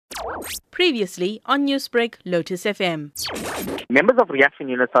Previously on Newsbreak Lotus FM. Members of Reaction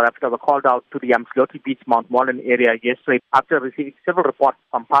Unit South Africa were called out to the Umdloti Beach Mount Moreland area yesterday after receiving several reports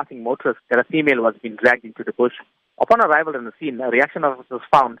from passing motorists that a female was being dragged into the bush. Upon arrival on the scene, reaction officers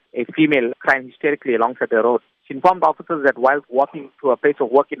found a female crying hysterically alongside the road. She informed officers that while walking to a place of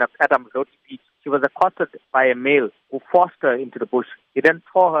work at Umdloti Beach, she was accosted by a male who forced her into the bush. He then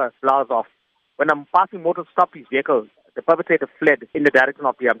tore her blouse off. When a passing motorist stopped his vehicle, the perpetrator fled in the direction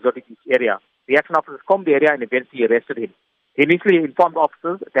of the Umdloti Beach area. Reaction officers combed the area and eventually arrested him. He initially informed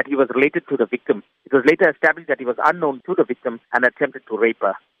officers that he was related to the victim. It was later established that he was unknown to the victim and attempted to rape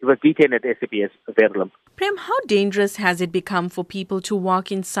her. He was detained at SAPS Verulam. Prem, how dangerous has it become for people to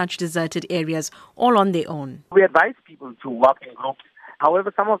walk in such deserted areas all on their own? We advise people to walk in groups.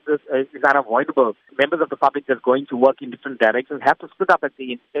 However, some of this is unavoidable. Members of the public that's going to work in different directions have to split up at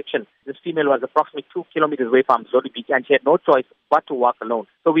the intersection. This female was approximately 2 kilometers away from Umdloti Beach and she had no choice but to walk alone.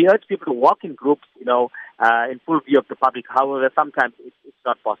 So we urge people to walk in groups, in full view of the public. However, sometimes it's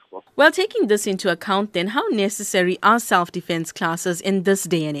not possible. Well, taking this into account then, how necessary are self-defense classes in this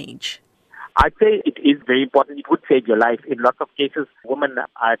day and age? I'd say it is very important. It would save your life. In lots of cases, women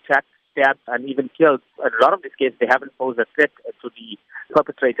are attacked, stabbed, and even killed. In a lot of these cases, they haven't posed a threat to the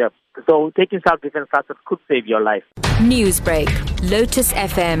perpetrator. So taking self-defense classes could save your life. Newsbreak, Lotus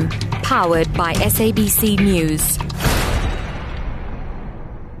FM, powered by SABC News.